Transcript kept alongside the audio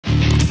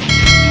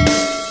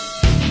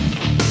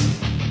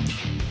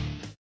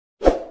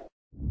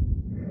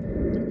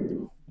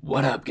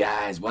What up,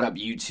 guys? What up,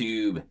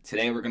 YouTube?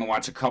 Today we're going to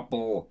watch a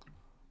couple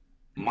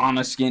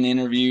Måneskin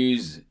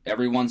interviews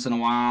every once in a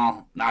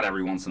while. Not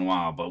every once in a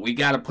while, but we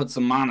got to put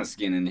some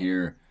Måneskin in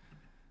here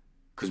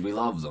because we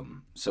love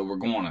them. So we're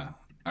going to.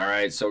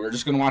 Alright, so we're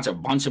just going to watch a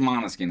bunch of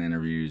Måneskin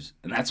interviews,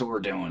 and that's what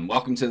we're doing.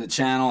 Welcome to the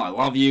channel. I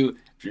love you.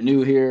 If you're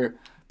new here,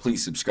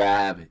 please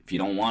subscribe. If you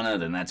don't want to,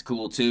 then that's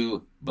cool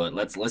too. But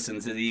let's listen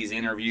to these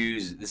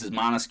interviews. This is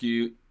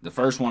Måneskin. The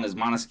first one is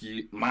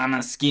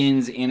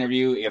Måneskin's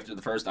interview after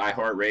the first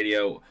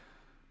iHeartRadio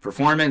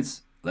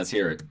performance. Let's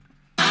hear it.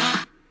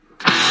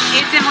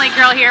 It's Emily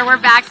Girl here.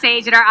 We're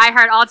backstage at our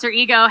iHeart Alter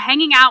Ego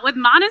hanging out with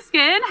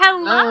Måneskin.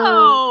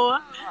 Hello.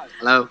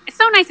 Hello. It's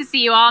so nice to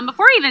see you all. And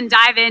before we even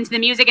dive into the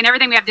music and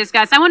everything we have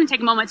discussed, I want to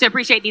take a moment to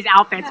appreciate these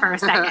outfits for a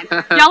second.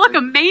 Y'all look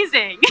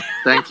amazing.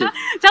 Thank you.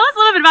 Tell us a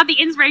little bit about the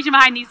inspiration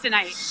behind these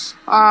tonight.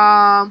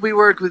 We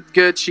work with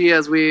Gucci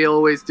as we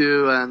always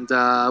do,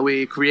 and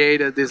we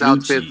created this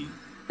outfit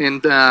in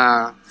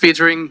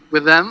featuring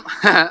with them.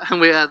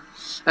 And we had,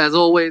 as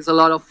always, a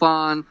lot of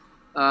fun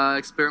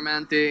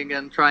experimenting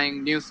and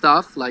trying new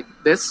stuff like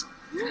this.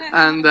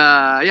 And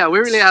yeah,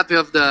 we're really happy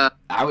with the.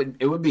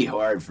 It would be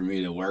hard for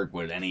me to work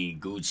with any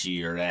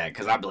Gucci or that,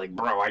 because I'd be like,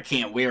 bro, I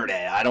can't wear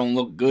that. I don't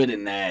look good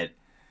in that.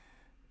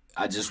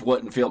 I just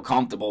wouldn't feel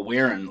comfortable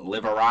wearing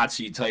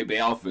Liberace type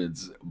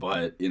outfits.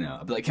 But you know,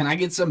 I'd be like, can I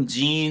get some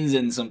jeans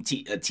and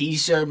a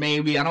t-shirt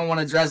maybe? I don't want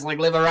to dress like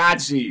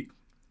Liberace,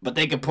 but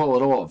they could pull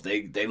it off.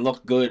 They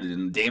look good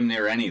in damn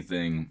near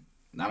anything.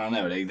 I don't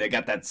know. They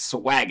got that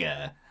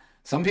swagger.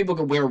 Some people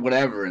could wear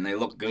whatever and they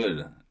look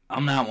good.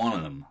 I'm not one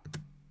of them.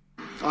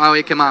 Oh,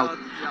 we came out.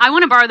 I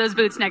want to borrow those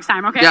boots next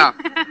time, okay? Yeah.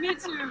 Me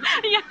too.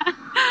 Yeah.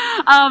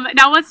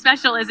 Now, what's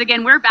special is,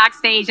 again, we're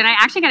backstage, and I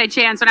actually got a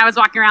chance when I was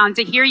walking around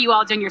to hear you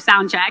all doing your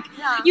sound check.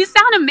 Yeah. You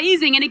sound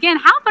amazing, and again,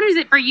 how fun is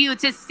it for you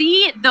to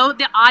see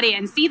the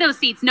audience, see those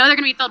seats, know they're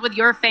going to be filled with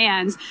your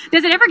fans?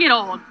 Does it ever get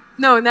old?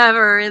 No,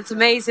 never. It's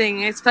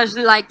amazing,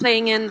 especially like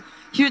playing in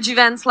huge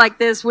events like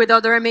this with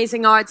other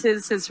amazing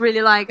artists. It's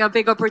really like a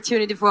big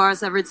opportunity for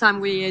us every time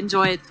we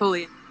enjoy it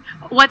fully.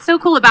 What's so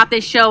cool about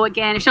this show,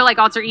 again, a show like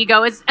Alter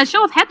Ego, is a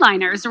show of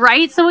headliners,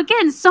 right? So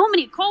again, so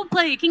many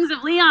Coldplay, Kings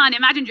of Leon,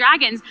 Imagine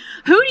Dragons.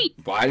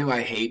 Why do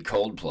I hate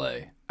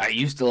Coldplay? I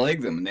used to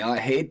like them, and now I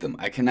hate them.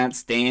 I cannot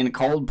stand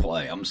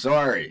Coldplay. I'm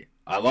sorry.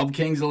 I love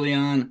Kings of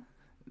Leon,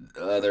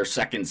 their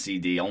second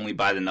CD, Only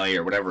by the Night,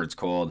 or whatever it's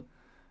called.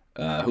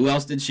 Who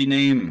else did she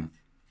name?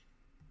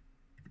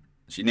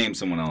 She named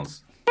someone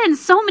else. And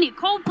so many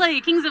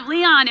Coldplay, Kings of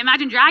Leon,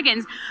 Imagine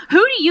Dragons.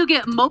 Who do you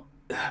get most?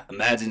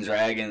 Imagine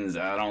Dragons,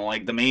 I don't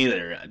like them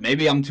either.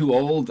 Maybe I'm too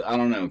old. I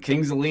don't know.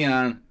 Kings of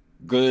Leon,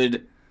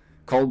 good.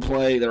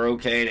 Coldplay, they're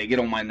okay. They get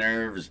on my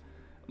nerves.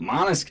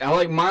 I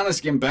like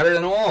Måneskin better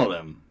than all of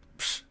them.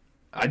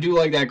 I do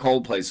like that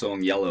Coldplay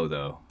song, Yellow,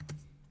 though.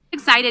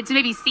 Excited to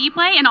maybe see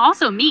play and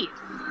also meet.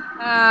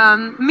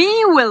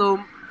 Me,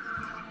 Willow.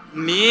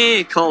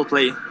 Me,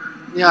 Coldplay.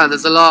 Yeah,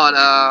 there's a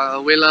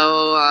lot.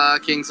 Willow,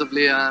 Kings of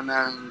Leon,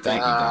 and...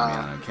 Thank you,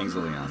 Damiano. Kings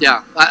of Leon.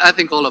 Yeah, I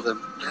think all of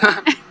them.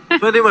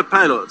 But they were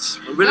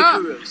pilots. Really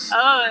curious.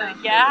 Oh,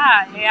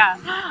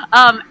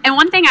 yeah. And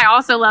one thing I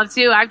also love,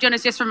 too, I've done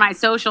this just for my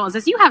socials,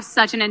 is you have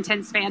such an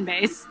intense fan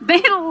base.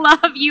 They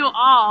love you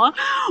all.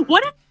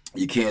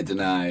 You can't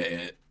deny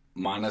it.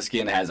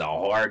 Måneskin has a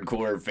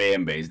hardcore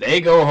fan base.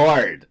 They go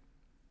hard.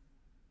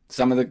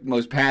 Some of the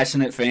most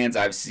passionate fans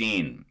I've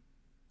seen.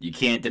 You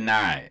can't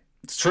deny it.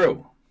 It's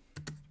true.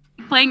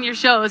 Playing your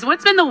shows,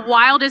 what's been the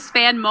wildest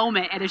fan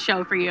moment at a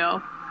show for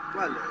you?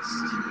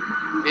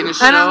 In a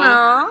show? I don't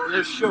know. In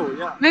a show,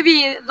 yeah.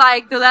 Maybe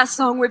like the last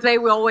song we play,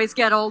 we always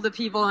get all the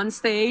people on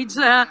stage.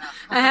 And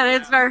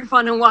it's very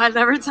fun and wild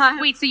every time.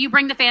 Wait, so you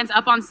bring the fans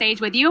up on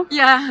stage with you?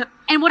 Yeah.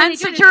 And what? And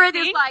security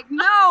is like,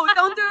 no,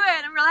 don't do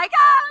it. And we're like,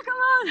 come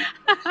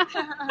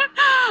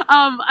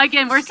on.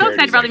 Again, we're so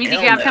excited about the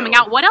music you have coming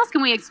out. What else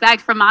can we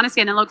expect from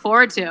Måneskin and look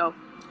forward to?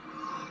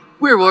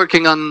 We're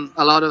working on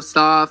a lot of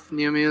stuff,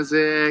 new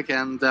music,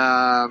 and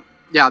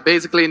yeah,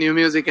 basically new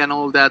music and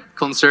all that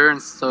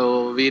concerns,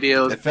 so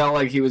videos. It felt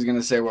like he was going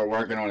to say we're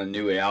working on a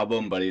new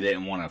album, but he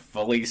didn't want to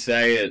fully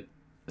say it.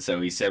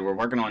 So he said we're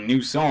working on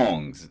new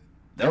songs.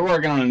 They're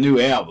working on a new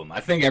album.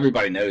 I think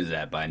everybody knows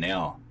that by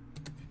now.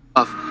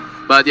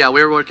 But yeah,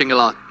 we're working a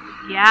lot.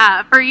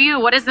 Yeah, for you,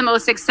 what is the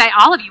most exciting,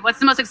 all of you, what's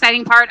the most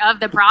exciting part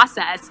of the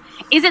process?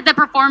 Is it the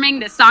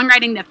performing, the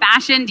songwriting, the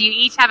fashion? Do you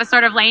each have a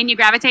sort of lane you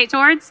gravitate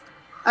towards?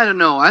 I don't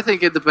know. I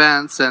think it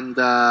depends, and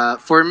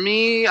for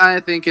me, I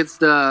think it's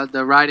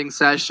the writing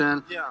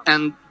session,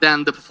 and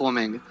then the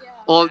performing. Yeah.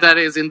 All that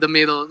is in the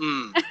middle.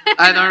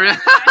 I don't really.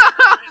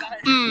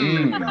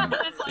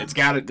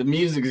 The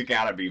music's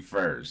gotta be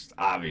first,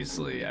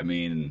 obviously. I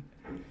mean,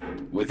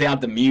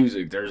 without the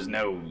music, there's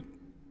no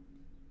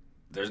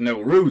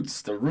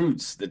roots. The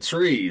roots, the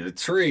tree,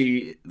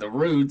 the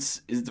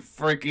roots is the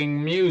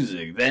freaking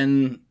music.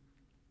 Then.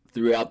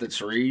 Throughout the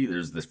tree,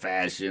 there's the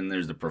fashion,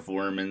 there's the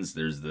performance,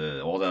 there's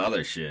all the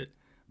other shit.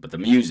 But the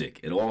music,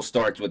 it all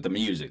starts with the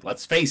music.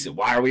 Let's face it,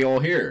 why are we all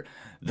here?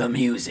 The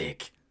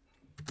music.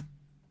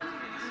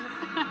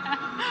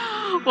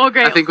 Well,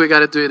 great. I think we got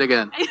to do it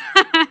again.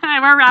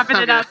 We're wrapping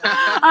it up.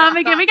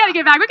 Again, we got to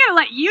get back. We got to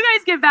let you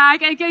guys get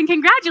back. Again,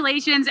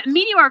 congratulations,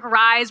 Meteoric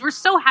Rise. We're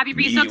so happy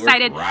for you, so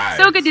excited. Rise.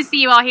 So good to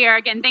see you all here.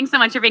 Again, thanks so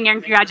much for being here,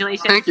 and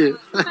congratulations. Thank you.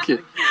 Thank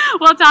you.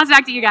 We'll toss it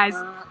back to you guys.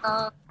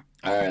 All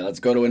right, let's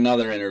go to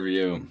another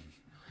interview.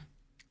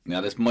 Now,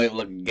 this might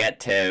look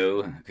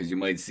ghetto, because you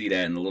might see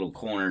that in the little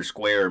corner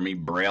square of me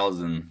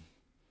browsing.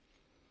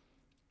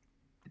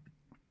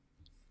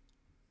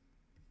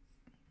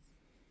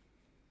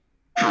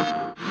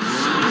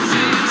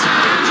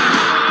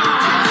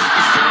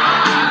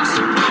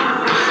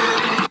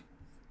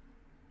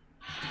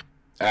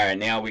 Alright,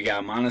 now we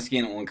got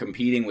Måneskin on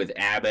competing with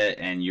ABBA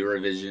and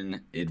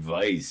Eurovision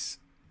Advice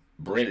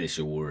British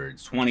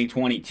Awards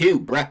 2022,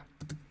 bruh.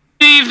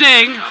 Good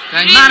evening.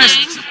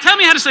 Tell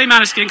me how to say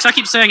Måneskin, because I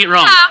keep saying it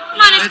wrong.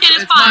 Måneskin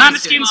is fine.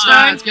 Måneskin's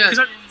fine. It's good.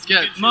 It's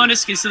good.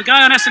 Måneskin. So the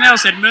guy on SNL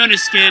said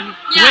Måneskin.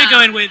 Yeah. We're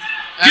going with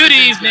good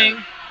Everything's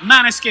evening,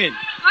 Måneskin.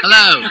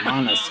 Hello.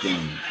 Måneskin.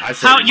 I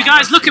said How you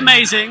guys look Måneskin.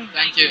 amazing.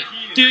 Thank you.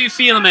 Do you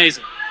feel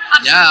amazing?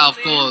 Yeah, of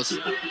course.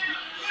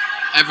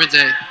 Every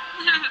day.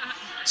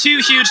 Two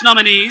huge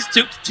nominees,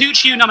 two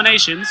huge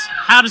nominations.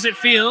 How does it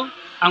feel?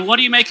 And what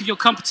do you make of your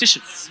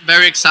competition?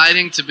 Very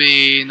exciting to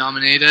be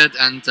nominated,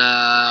 and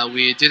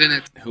we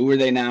didn't Who were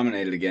they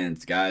nominated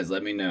against, guys?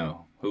 Let me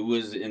know. Who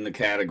was in the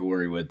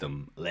category with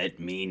them? Let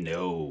me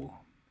know.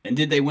 And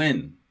did they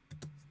win?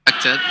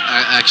 expect it,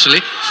 actually.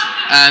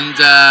 And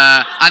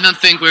I don't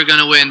think we're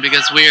gonna win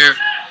because we're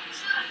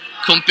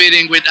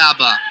competing with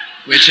ABBA,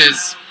 which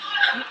is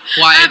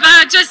quite.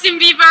 ABBA, Justin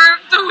Bieber,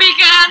 The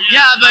Weeknd.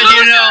 Yeah, but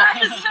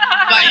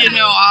you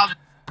know,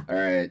 All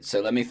right,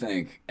 so let me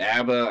think.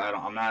 ABBA,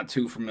 I'm not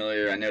too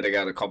familiar. I know they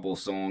got a couple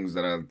songs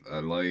that I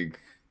like.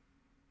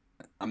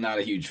 I'm not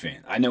a huge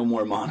fan. I know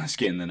more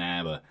Måneskin than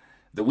ABBA.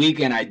 The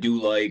Weeknd I do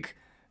like.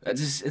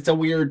 It's a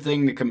weird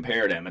thing to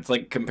compare them. It's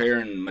like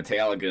comparing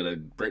Metallica to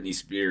Britney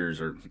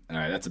Spears, or all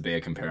right, that's a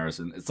bad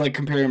comparison. It's like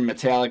comparing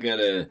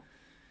Metallica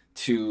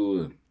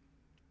to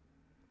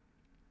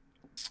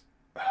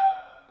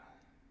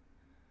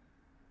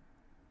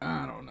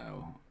I don't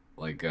know,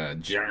 like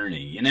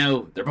Journey. You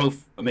know, they're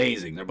both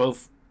amazing. They're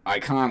both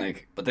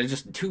iconic, but they're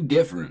just too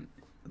different.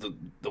 The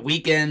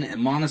Weeknd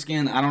and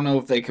Måneskin, I don't know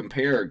if they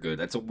compare good.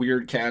 That's a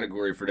weird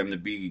category for them to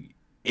be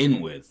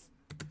in with.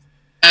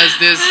 as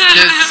this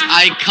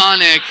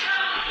iconic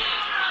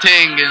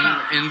thing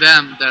in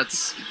them,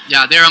 that's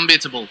they're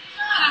unbeatable.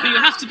 But you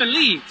have to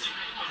believe.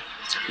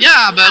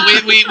 Yeah, but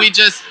we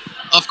just,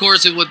 of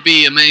course it would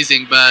be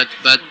amazing, but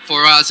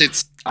for us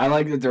it's. I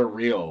like that they're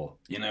real.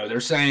 You know, they're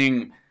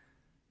saying,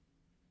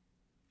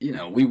 you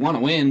know, we want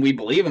to win, we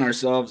believe in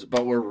ourselves,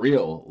 but we're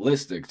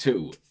realistic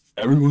too.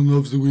 Everyone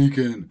loves The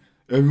Weeknd.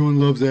 Everyone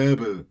loves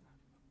ABBA.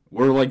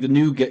 We're like the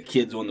new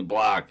kids on the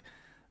block,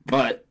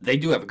 but they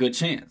do have a good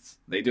chance.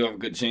 They do have a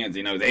good chance.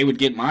 You know, they would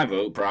get my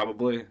vote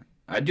probably.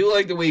 I do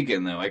like The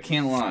Weeknd though. I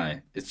can't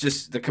lie. It's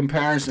just the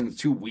comparison's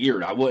too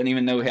weird. I wouldn't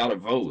even know how to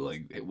vote.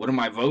 Like, what am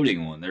I voting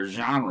on? Their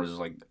genres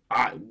like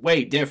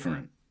way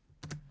different.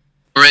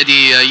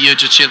 Already a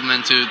huge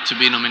achievement to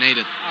be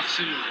nominated.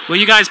 Absolutely. Well,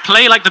 you guys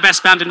play like the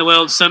best band in the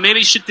world, so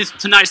maybe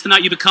tonight's the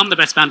night you become the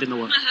best band in the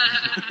world.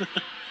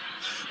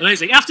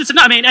 Amazing. After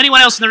tonight, I mean,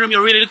 anyone else in the room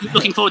you're really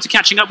looking forward to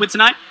catching up with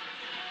tonight?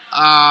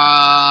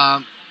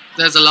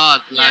 There's a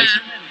lot, like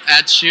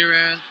Ed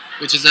Sheeran,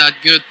 which is a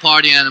good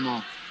party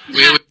animal.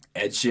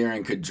 Ed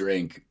Sheeran could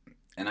drink,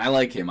 and I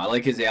like him. I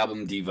like his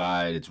album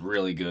Divide. It's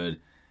really good.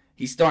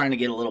 He's starting to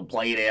get a little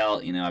played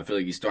out. You know, I feel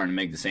like he's starting to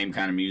make the same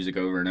kind of music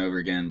over and over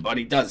again, but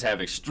he does have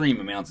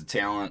extreme amounts of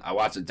talent. I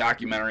watched a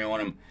documentary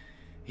on him.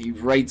 He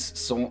could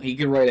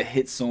write a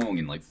hit song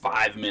in like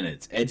 5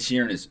 minutes. Ed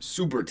Sheeran is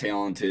super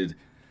talented.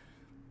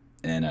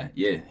 And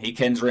yeah, he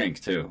can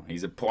drink too.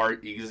 He's a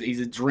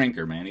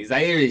drinker, man. He's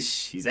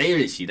Irish. He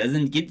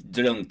doesn't get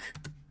drunk.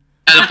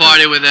 I had a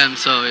party with him,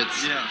 so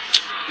it's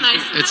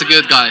Nice. it's a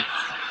good guy.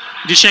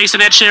 Did you chase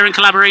an Ed Sheeran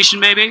collaboration,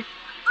 maybe?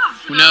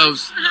 Who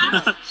knows?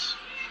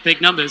 Big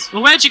numbers.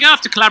 Well, where'd you go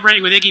after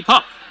collaborating with Iggy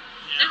Pop?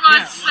 It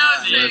was so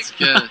sick. That's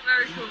good.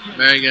 Very cool.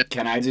 Very good.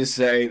 Can I just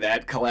say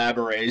that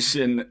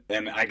collaboration,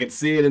 and I could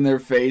see it in their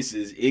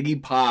faces,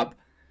 Iggy Pop,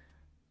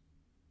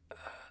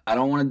 I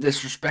don't want to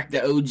disrespect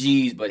the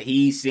OGs, but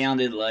he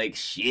sounded like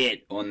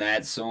shit on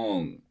that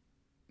song.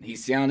 He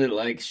sounded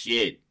like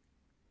shit.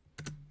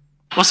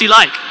 What's he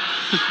like?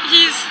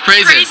 He's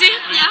Crazy.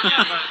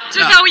 Yeah.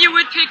 Just how you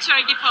would picture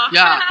Iggy Pop.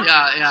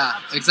 Yeah.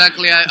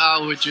 Exactly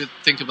how would you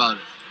think about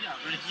it?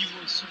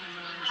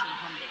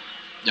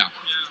 Yeah.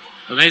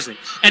 Amazing.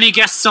 Any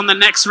guests on the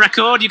next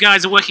record? You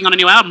guys are working on a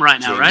new album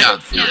right now, right?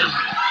 Yeah.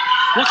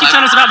 What can you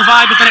tell us about the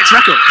vibe of the next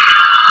record?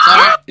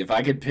 Sorry? If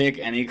I could pick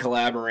any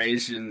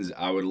collaborations,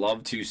 I would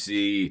love to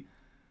see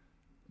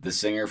the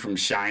singer from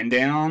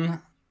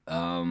Shinedown.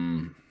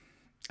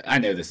 I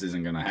know this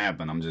isn't going to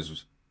happen. I'm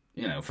just,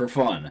 you know, for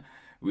fun.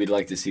 We'd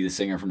like to see the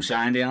singer from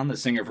Shinedown, the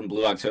singer from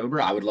Blue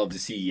October. I would love to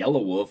see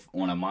Yellow Wolf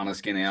on a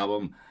Måneskin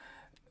album.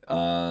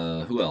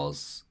 Who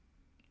else?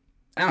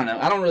 I don't know.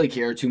 I don't really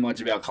care too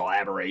much about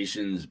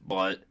collaborations,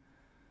 but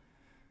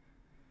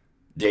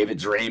David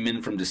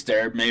Draymond from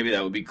Disturbed, maybe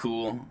that would be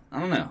cool. I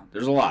don't know.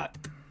 There's a lot.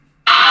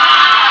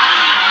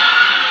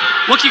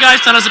 What can you guys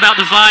tell us about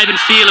the vibe and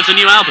feel of the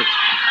new album?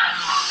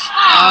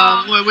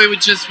 Well, we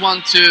would just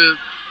want to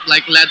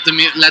like let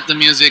the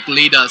music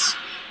lead us.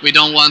 We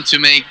don't want to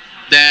make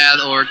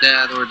that or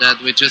that or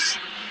that. We just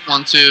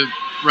want to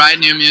write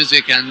new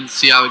music and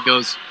see how it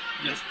goes.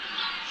 Yes.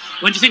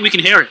 When do you think we can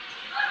hear it?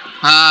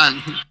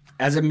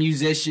 As a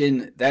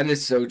musician, that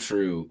is so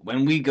true.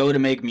 When we go to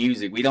make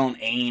music, we don't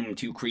aim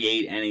to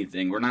create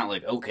anything. We're not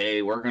like,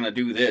 okay, we're going to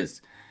do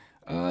this.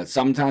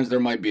 Sometimes there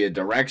might be a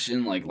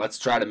direction, like let's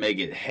try to make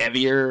it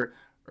heavier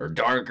or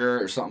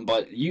darker or something,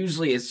 but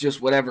usually it's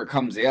just whatever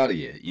comes out of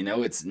you. You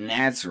know, it's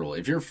natural.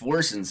 If you're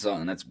forcing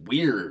something, that's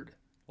weird.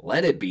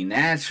 Let it be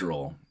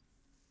natural.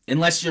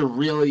 Unless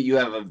you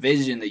have a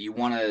vision that you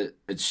want to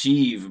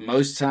achieve,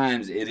 most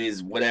times it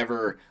is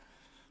whatever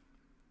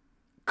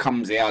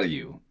comes out of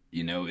you.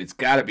 You know, it's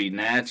got to be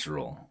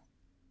natural.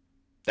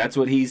 That's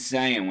what he's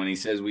saying when he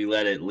says we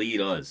let it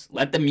lead us.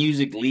 Let the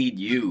music lead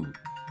you.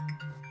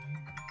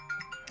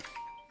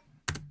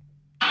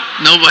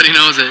 Nobody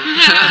knows it.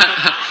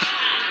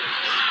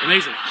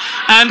 Amazing.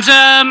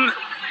 And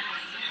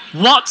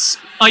what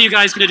are you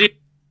guys going to do?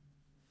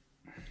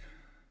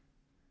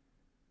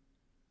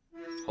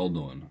 Hold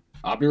on.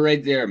 I'll be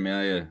right there,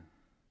 Amelia.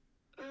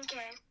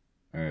 Okay.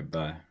 All right,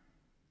 bye.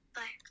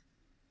 Bye.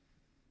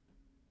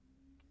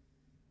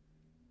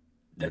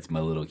 That's my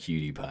little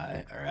cutie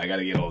pie. All right, I got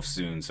to get off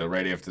soon, so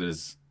right after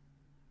this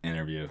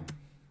interview.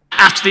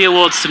 After the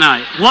awards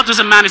tonight, what does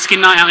a Måneskin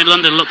night out in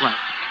London look like?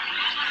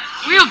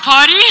 We'll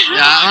party.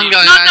 Yeah, I'm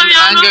going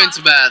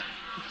to bed.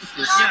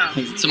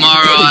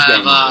 Tomorrow I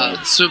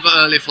have a super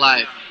early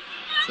flight.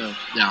 So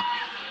yeah.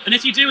 And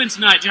if you do win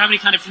tonight, do you have any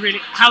kind of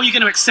how are you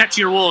going to accept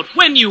your award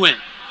when you win?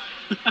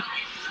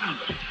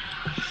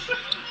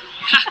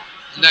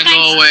 Then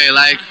go away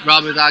like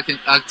Robert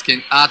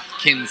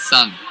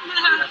Atkinson.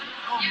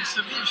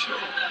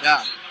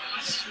 Yeah.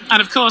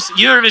 And of course,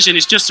 Eurovision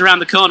is just around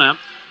the corner.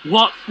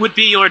 What would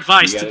be your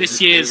advice to this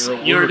year's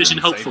Eurovision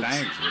hopefuls?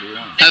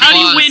 How do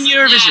you win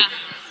Eurovision?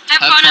 Have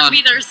fun and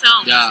be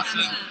yourself. Yeah.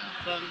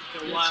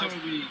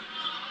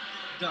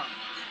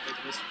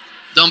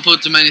 Don't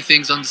put too many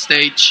things on the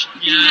stage.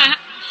 Yeah.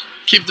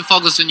 Keep the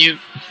focus on you.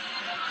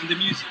 And the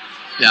music.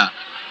 Yeah.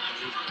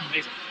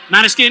 Amazing.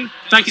 Måneskin,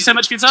 thank you so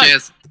much for your time.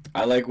 Cheers.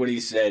 I like what he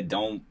said.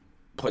 Don't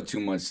put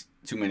too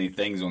many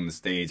things on the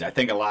stage. I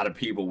think a lot of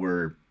people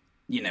were,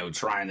 you know,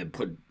 trying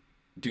to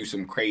do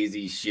some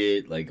crazy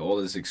shit, like all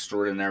this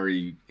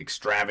extraordinary,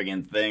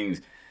 extravagant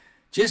things.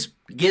 Just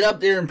get up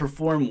there and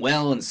perform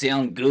well and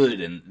sound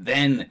good, and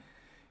then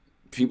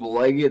people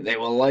like it, they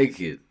will like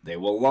it. They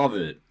will love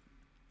it.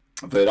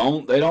 If they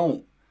don't, they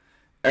don't.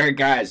 Alright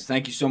guys,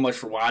 thank you so much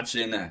for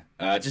watching.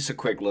 Just a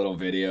quick little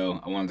video.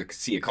 I wanted to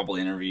see a couple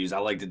interviews. I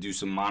like to do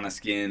some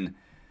Måneskin.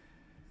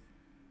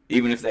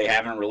 Even if they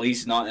haven't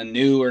released nothing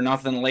new or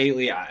nothing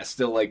lately, I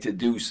still like to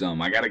do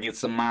some. I gotta get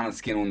some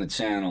Måneskin on the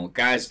channel.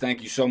 Guys,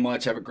 thank you so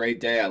much. Have a great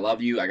day. I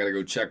love you. I gotta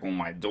go check on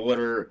my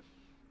daughter.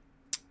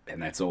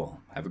 And that's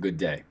all. Have a good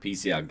day.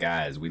 Peace out,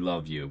 guys. We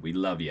love you. We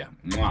love you.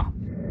 Mwah.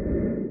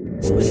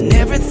 When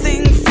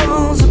everything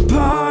falls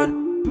apart,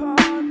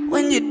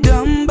 when you're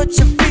dumb but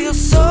you feel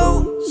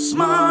so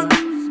smart,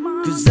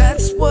 'cause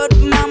that's what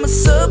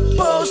mama's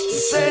supposed to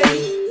say.